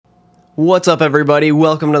What's up, everybody?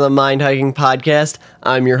 Welcome to the Mind Hiking Podcast.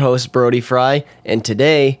 I'm your host, Brody Fry, and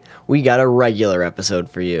today we got a regular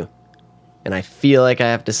episode for you. And I feel like I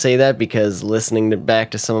have to say that because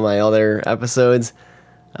back to some of my other episodes,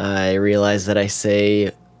 I realized that I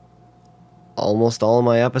say almost all of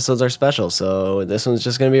my episodes are special, so this one's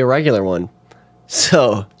just going to be a regular one.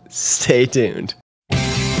 So, stay tuned.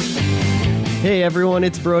 Hey everyone,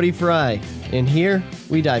 it's Brody Fry, and here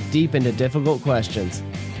we dive deep into difficult questions.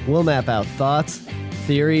 We'll map out thoughts,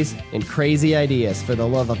 theories, and crazy ideas for the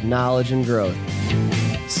love of knowledge and growth.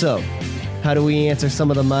 So, how do we answer some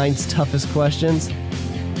of the mind's toughest questions?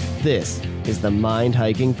 This is the Mind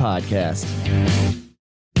Hiking Podcast.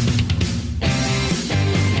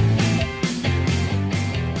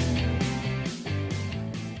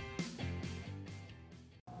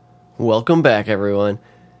 Welcome back, everyone.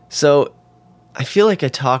 So, I feel like I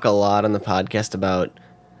talk a lot on the podcast about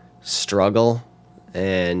struggle,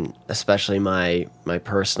 and especially my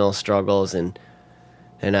personal struggles, and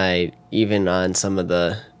I, even on some of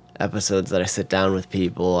the episodes that I sit down with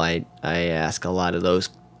people, I ask a lot of those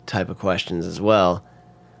type of questions as well.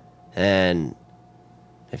 And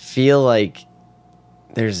I feel like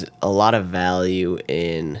there's a lot of value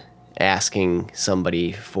in asking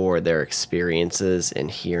somebody for their experiences and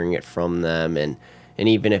hearing it from them, and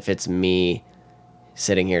even if it's me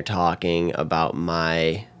sitting here talking about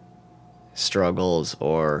my struggles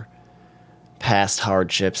or past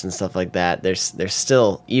hardships and stuff like that, there's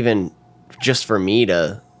still, even just for me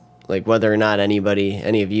to, like, whether or not any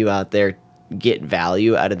of you out there get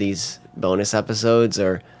value out of these bonus episodes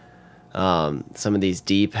or some of these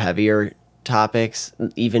deep, heavier topics,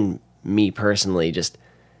 even me personally, just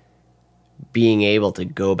being able to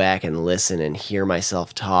go back and listen and hear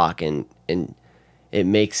myself talk, and it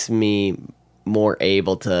makes me more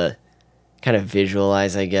able to kind of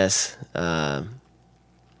visualize, I guess,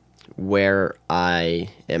 where I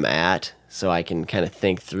am at, so I can kind of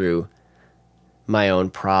think through my own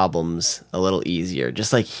problems a little easier,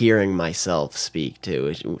 just like hearing myself speak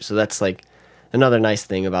too. So that's like another nice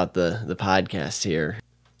thing about the podcast here.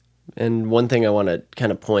 And one thing I want to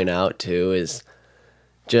kind of point out too is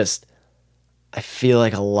just, I feel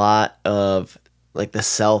like a lot of like the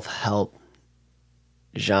self-help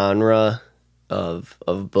genre of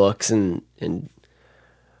books and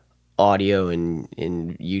audio and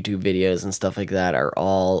in YouTube videos and stuff like that are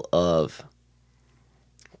all of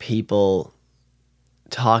people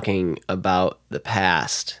talking about the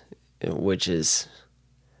past, which is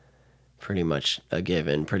pretty much a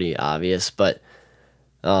given, pretty obvious, but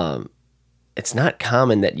it's not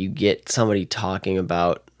common that you get somebody talking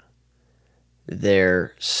about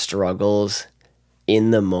their struggles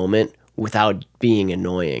in the moment without being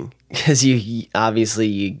annoying, because you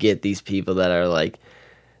get these people that are like,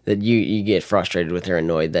 that you get frustrated with or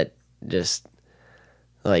annoyed, that just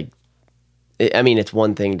like, I mean, it's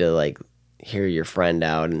one thing to like hear your friend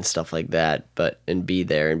out and stuff like that, and be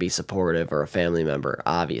there and be supportive, or a family member,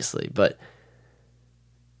 obviously, but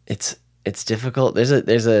it's difficult.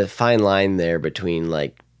 There's a fine line there between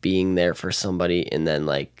like being there for somebody and then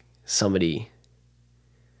like somebody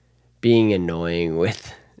being annoying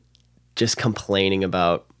with just complaining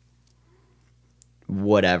about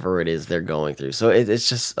whatever it is they're going through. So it's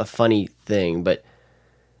just a funny thing, but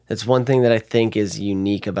it's one thing that I think is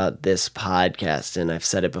unique about this podcast, and I've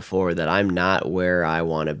said it before, that I'm not where I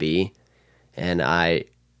want to be, and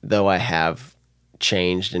though I have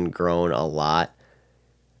changed and grown a lot,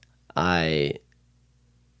 I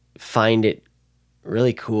find it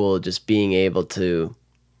really cool just being able to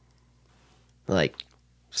like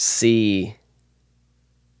see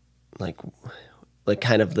like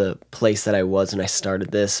kind of the place that I was when I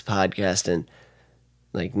started this podcast, and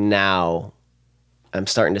like now I'm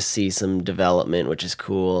starting to see some development, which is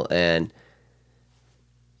cool, and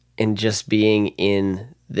just being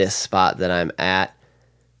in this spot that I'm at,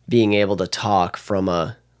 being able to talk from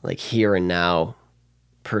a like here and now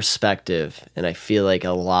perspective. And I feel like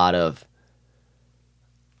a lot of,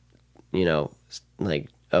 like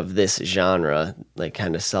of this genre, like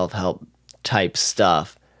kind of self-help type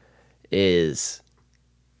stuff, is,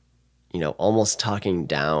 almost talking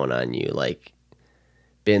down on you, like,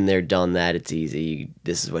 been there, done that, it's easy,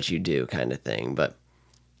 this is what you do kind of thing. But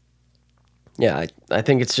yeah, I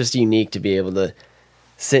think it's just unique to be able to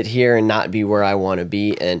sit here and not be where I want to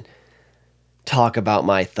be, and talk about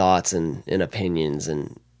my thoughts and opinions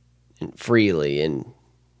and freely, and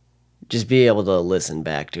just be able to listen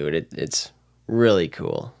back to it. It's really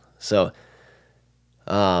cool. So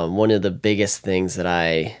one of the biggest things that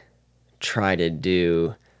I try to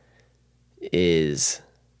do is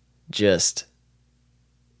just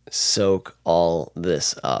soak all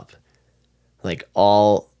this up. like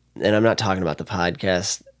all, and I'm not talking about the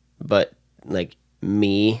podcast, but like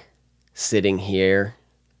me sitting here,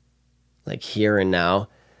 like here and now,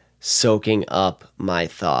 soaking up my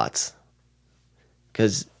thoughts.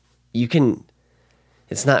 Because you can,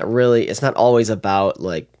 it's not always about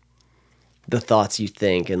like the thoughts you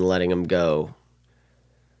think and letting them go.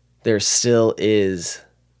 There still is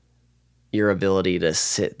your ability to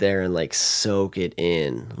sit there and like soak it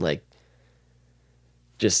in, like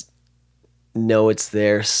just know it's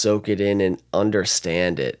there, soak it in and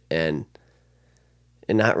understand it, and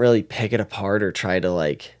not really pick it apart or try to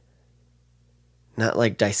like, not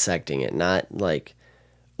like dissecting it, not like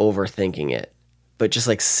overthinking it, but just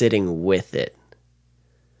like sitting with it,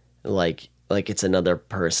 like it's another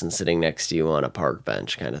person sitting next to you on a park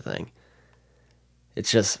bench kind of thing.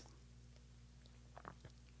 It's just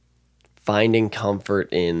finding comfort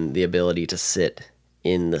in the ability to sit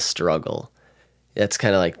in the struggle. That's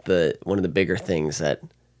kind of like the one of the bigger things that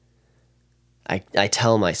I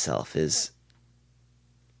tell myself is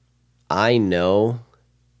I know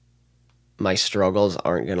my struggles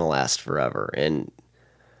aren't going to last forever, and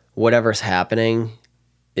whatever's happening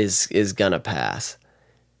is going to pass.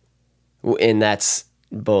 And that's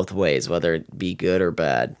both ways, whether it be good or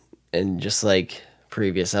bad. And just like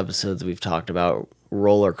previous episodes we've talked about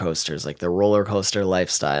roller coasters, like the roller coaster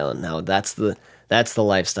lifestyle, and now that's the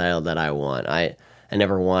lifestyle that I want. I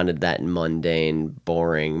never wanted that mundane,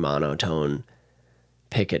 boring, monotone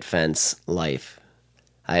picket fence life.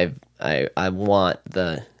 I want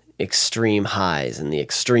the extreme highs and the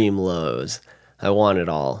extreme lows. I want it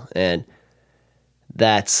all. And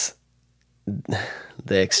that's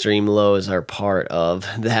the extreme lows are part of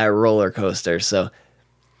that roller coaster. So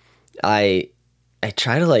I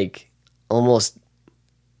try to like almost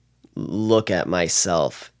look at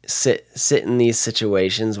myself, sit in these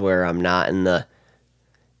situations where I'm not in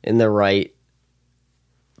the right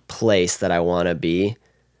place that I want to be,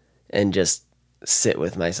 and just sit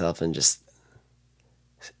with myself and just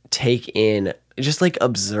take in, just like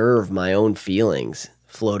observe my own feelings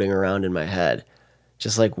floating around in my head.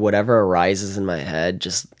 Just like whatever arises in my head,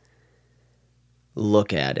 just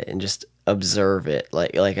look at it and just observe it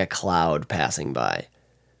like a cloud passing by.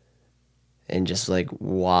 And just like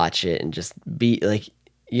watch it and just be like,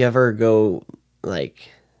 you ever go like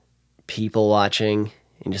people watching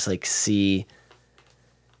and just like see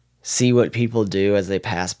what people do as they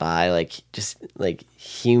pass by, like just like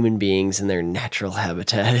human beings in their natural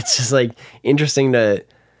habitat. It's just like interesting to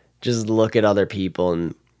just look at other people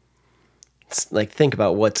and like think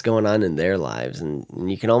about what's going on in their lives, and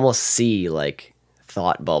you can almost see like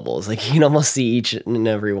thought bubbles. Like you can almost see each and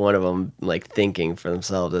every one of them like thinking for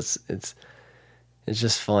themselves. It's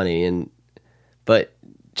just funny. And but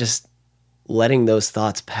just letting those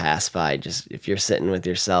thoughts pass by, just if you're sitting with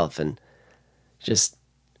yourself and just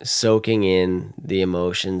soaking in the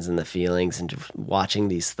emotions and the feelings and just watching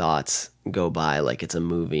these thoughts go by like it's a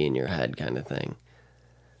movie in your head kind of thing.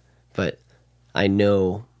 But I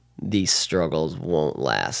know these struggles won't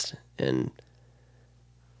last, and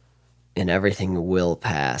everything will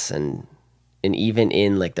pass, and even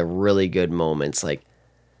in like the really good moments like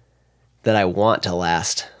that I want to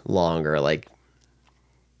last longer, like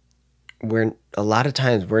we're a lot of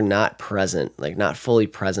times we're not present, like not fully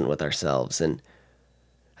present with ourselves. And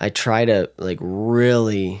I try to like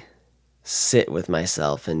really sit with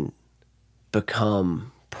myself and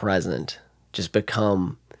become present, just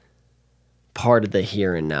become part of the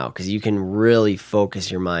here and now, because you can really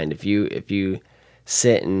focus your mind if you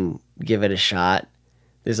sit and give it a shot.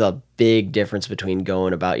 There's a big difference between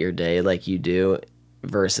going about your day like you do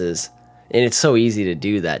versus, and it's so easy to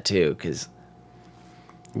do that too, because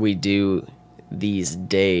we do these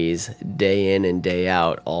days day in and day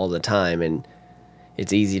out all the time, and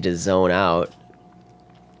it's easy to zone out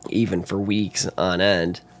even for weeks on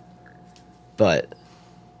end. But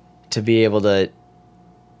to be able to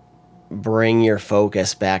bring your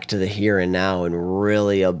focus back to the here and now and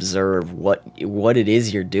really observe what it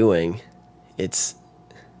is you're doing, it's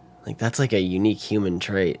like that's like a unique human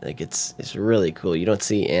trait. Like it's really cool. You don't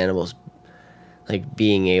see animals like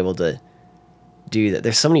being able to do that.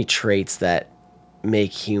 There's so many traits that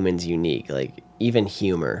make humans unique, like even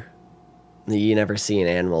humor. You never see an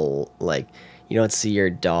animal, like you don't see your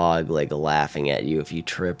dog like laughing at you if you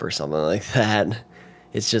trip or something like that.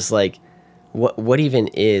 It's just like what even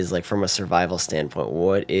is, like from a survival standpoint,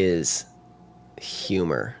 what is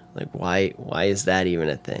humor? Like why is that even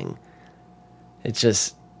a thing?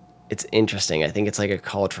 It's interesting. I think it's like a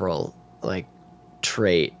cultural like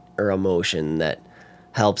trait or emotion that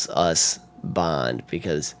helps us bond,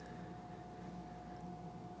 because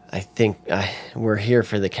I think we're here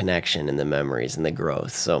for the connection and the memories and the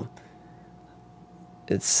growth. So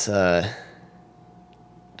it's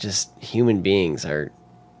just human beings are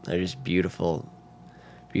just beautiful,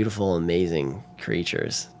 beautiful, amazing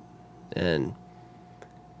creatures, and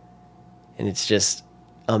it's just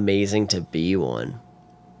amazing to be one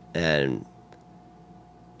and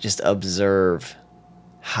just observe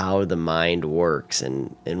how the mind works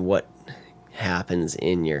and what happens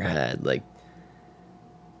in your head. Like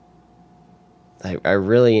I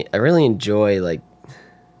really enjoy like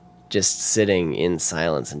just sitting in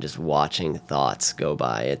silence and just watching thoughts go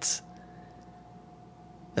by. It's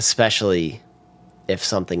especially if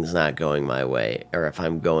something's not going my way or if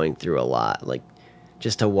I'm going through a lot, like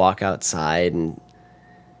just to walk outside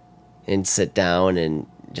and sit down and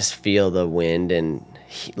just feel the wind and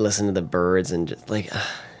listen to the birds and just like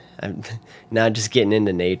I'm not just getting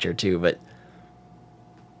into nature too, but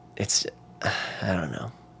it's I don't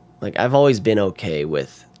know. Like I've always been okay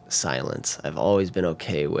with silence. I've always been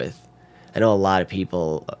okay with I know a lot of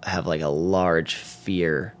people have like a large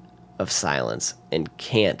fear of silence and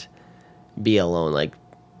can't be alone, like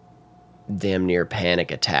damn near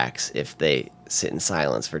panic attacks if they sit in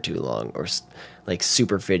silence for too long, or like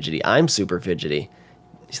super fidgety. I'm super fidgety.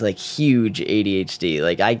 It's like huge ADHD.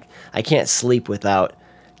 Like I can't sleep without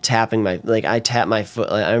tapping my, like I tap my foot.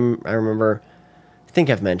 Like I remember, I think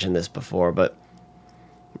I've mentioned this before, but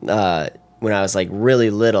when I was like really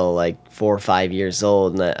little, like 4 or 5 years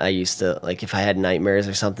old, and I used to, like if I had nightmares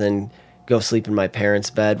or something, go sleep in my parents'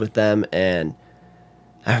 bed with them, and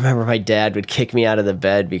I remember my dad would kick me out of the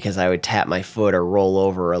bed because I would tap my foot or roll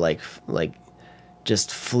over or like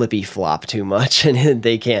just flippy flop too much, and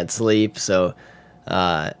they can't sleep. So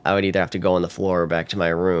I would either have to go on the floor or back to my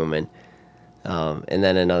room. And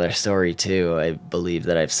then another story too, I believe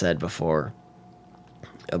that I've said before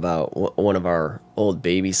about one of our old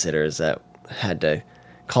babysitters that had to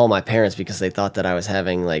call my parents because they thought that I was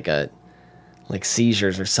having like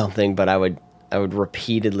seizures or something. But I would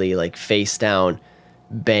repeatedly like face down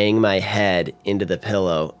bang my head into the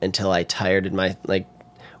pillow until I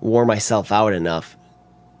wore myself out enough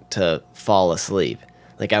to fall asleep.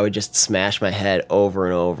 Like I would just smash my head over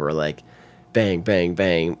and over, like bang, bang,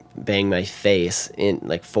 bang, bang my face in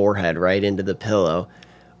like forehead right into the pillow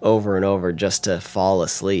over and over just to fall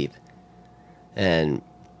asleep.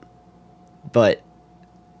 But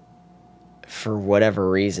for whatever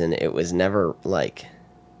reason, it was never like,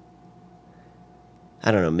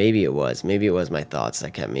 I don't know, maybe it was my thoughts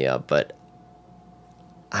that kept me up, but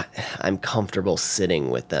I'm comfortable sitting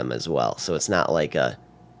with them as well. So it's not like a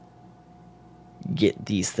get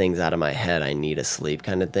these things out of my head, I need to sleep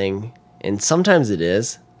kind of thing. And sometimes it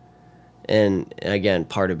is. And again,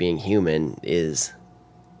 part of being human is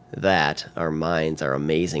that our minds are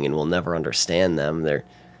amazing and we'll never understand them.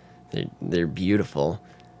 They're beautiful.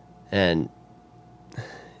 And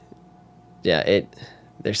yeah,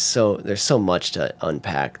 there's so much to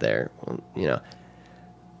unpack there. You know,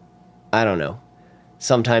 I don't know.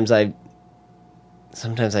 Sometimes I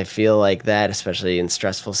feel like that, especially in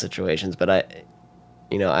stressful situations, but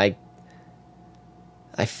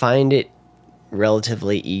I find it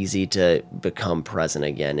relatively easy to become present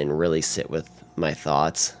again and really sit with my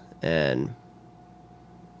thoughts, and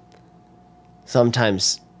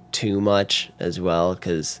sometimes too much as well,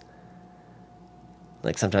 because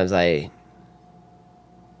like sometimes I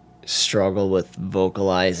struggle with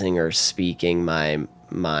vocalizing or speaking my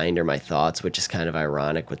mind or my thoughts, which is kind of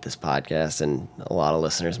ironic with this podcast, and a lot of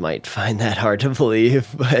listeners might find that hard to believe,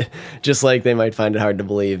 but just like they might find it hard to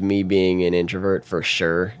believe me being an introvert, for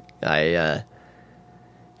sure. I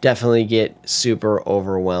definitely get super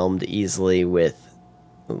overwhelmed easily with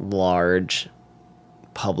large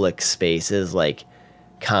public spaces like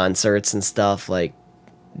concerts and stuff. Like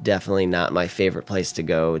definitely not my favorite place to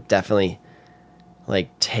go. Definitely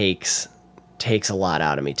like takes a lot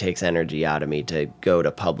out of me, takes energy out of me to go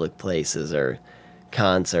to public places or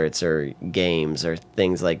concerts or games or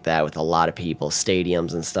things like that with a lot of people,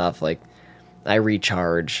 stadiums and stuff. Like I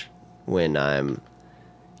recharge when I'm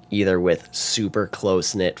either with super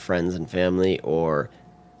close-knit friends and family or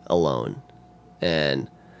alone. And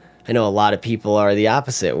I know a lot of people are the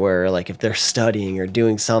opposite, where like if they're studying or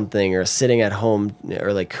doing something or sitting at home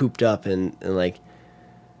or like cooped up and like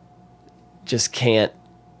just can't.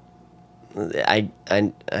 I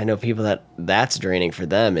know people that's draining for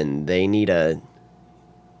them, and they need to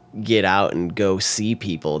get out and go see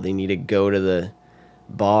people. They need to go to the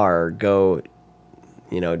bar, or go,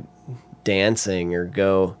 dancing, or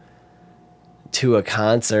go to a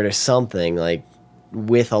concert or something like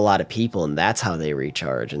with a lot of people, and that's how they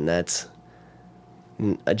recharge. And that's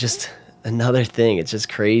just another thing. It's just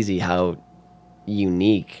crazy how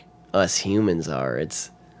unique us humans are.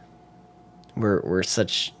 We're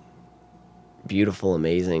such beautiful,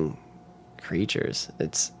 amazing creatures.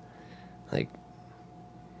 It's like,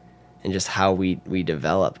 and just how we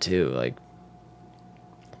develop too, like,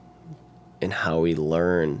 and how we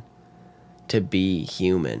learn to be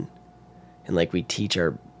human. And like, we teach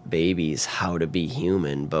our babies how to be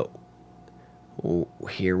human, but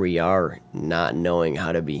here we are not knowing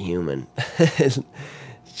how to be human. It's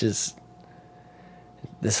just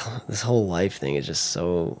this whole life thing is just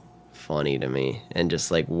so funny to me, and just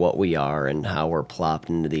like what we are and how we're plopped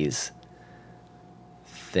into these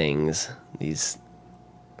things, these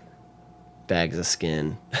bags of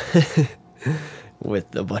skin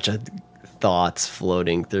with a bunch of thoughts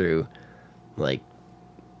floating through, like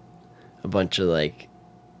a bunch of like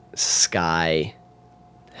sky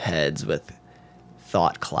heads with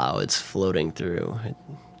thought clouds floating through.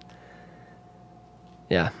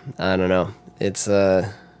 Yeah, I don't know. It's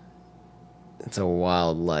a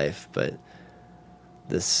wild life, but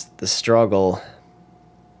the struggle,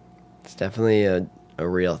 it's definitely a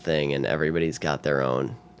real thing, and everybody's got their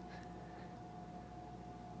own.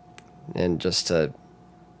 And just to,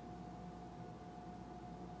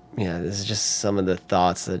 yeah, this is just some of the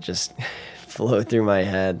thoughts that just flow through my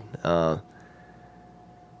head.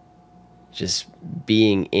 Just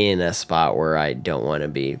being in a spot where I don't want to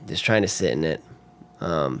be, just trying to sit in it.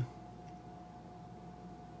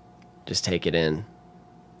 Just take it in.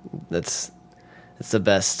 That's the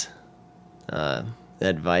best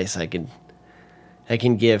advice I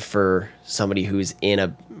can give for somebody who's in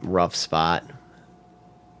a rough spot.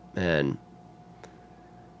 And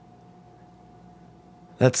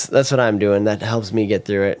that's what I'm doing. That helps me get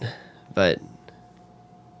through it. But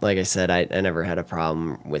like I said, I never had a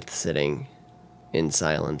problem with sitting in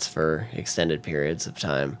silence for extended periods of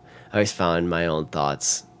time. I always found my own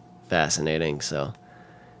thoughts fascinating, so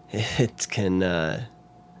it can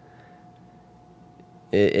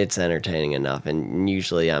it's entertaining enough. And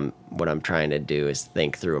usually what I'm trying to do is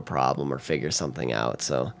think through a problem or figure something out.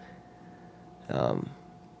 So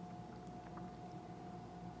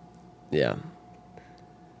yeah.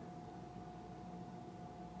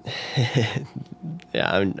 Yeah,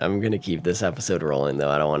 I'm gonna keep this episode rolling though.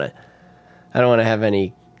 I don't want to have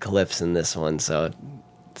any clips in this one, so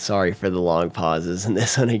sorry for the long pauses in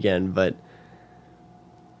this one again, but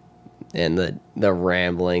and the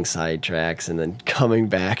rambling sidetracks and then coming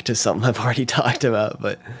back to something I've already talked about.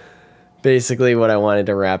 But basically what I wanted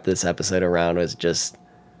to wrap this episode around was just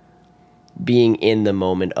being in the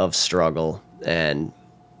moment of struggle, and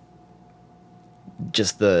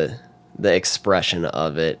just the expression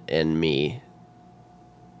of it in me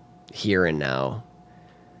here and now,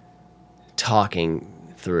 talking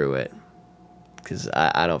through it, because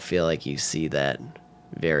I don't feel like you see that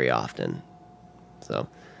very often. So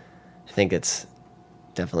I think it's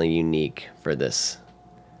definitely unique for this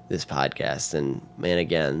podcast. And man,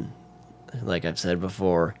 again, like I've said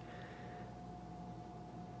before,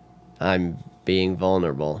 I'm being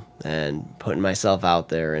vulnerable and putting myself out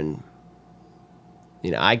there, and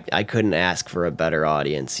I couldn't ask for a better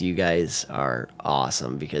audience. You guys are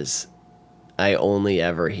awesome, because I only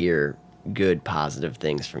ever hear good, positive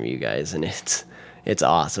things from you guys, and it's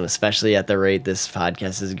awesome, especially at the rate this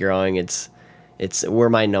podcast is growing. It's where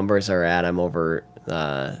my numbers are at. I'm over,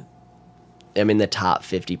 I'm in the top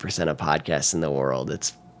 50% of podcasts in the world.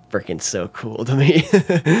 It's freaking so cool to me.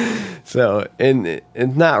 So, and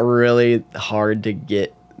it's not really hard to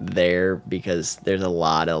get there, because there's a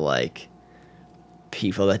lot of like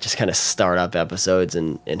people that just kind of start up episodes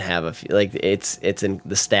and have a few, like it's in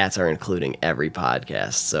the stats are including every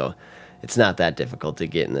podcast, so it's not that difficult to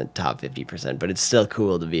get in the top 50%, but it's still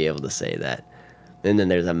cool to be able to say that. And then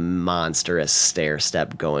there's a monstrous stair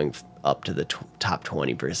step going up to the top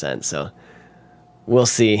 20%. So we'll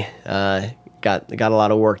see. Got a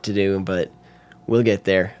lot of work to do, but we'll get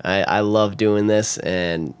there. I love doing this,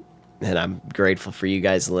 and I'm grateful for you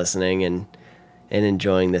guys listening and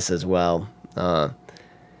enjoying this as well.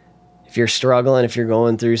 If you're struggling, if you're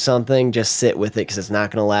going through something, just sit with it, because it's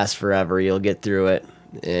not going to last forever. You'll get through it.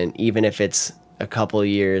 And even if it's a couple of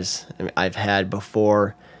years, I've had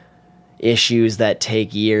before issues that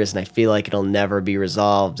take years, and I feel like it'll never be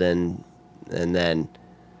resolved. And then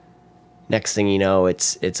next thing you know,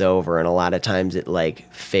 it's over. And a lot of times it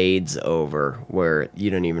like fades over where you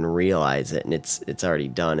don't even realize it, and it's already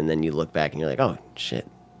done. And then you look back and you're like, oh shit,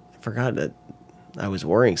 I forgot that I was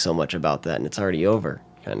worrying so much about that, and it's already over,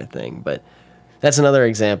 kind of thing. But that's another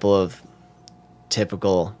example of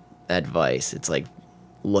typical advice. It's like,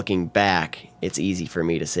 looking back, it's easy for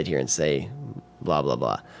me to sit here and say, blah, blah,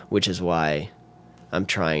 blah, which is why I'm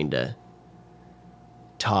trying to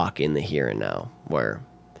talk in the here and now, where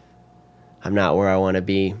I'm not where I want to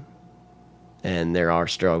be, and there are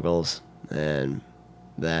struggles, and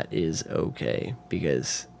that is okay,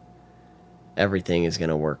 because everything is going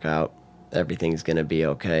to work out. Everything's going to be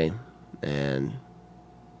okay, and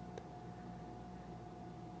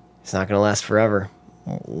it's not going to last forever.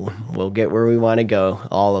 We'll get where we want to go,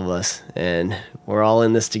 all of us, and we're all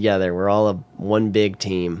in this together. We're all one big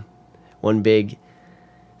team, one big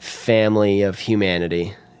family of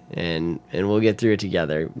humanity, and we'll get through it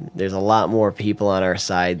together. There's a lot more people on our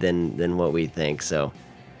side than what we think, so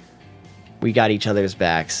we got each other's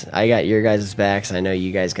backs. I got your guys' backs. I know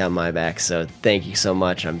you guys got my back, so thank you so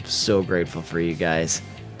much. I'm so grateful for you guys,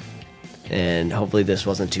 and hopefully this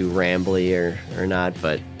wasn't too rambly or not,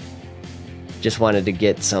 but just wanted to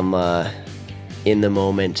get some in the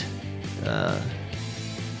moment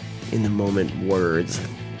words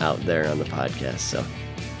out there on the podcast. So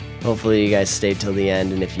hopefully you guys stayed till the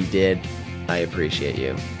end, and if you did, I appreciate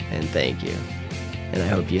you and thank you. And I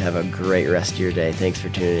hope you have a great rest of your day. Thanks for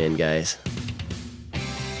tuning in, guys.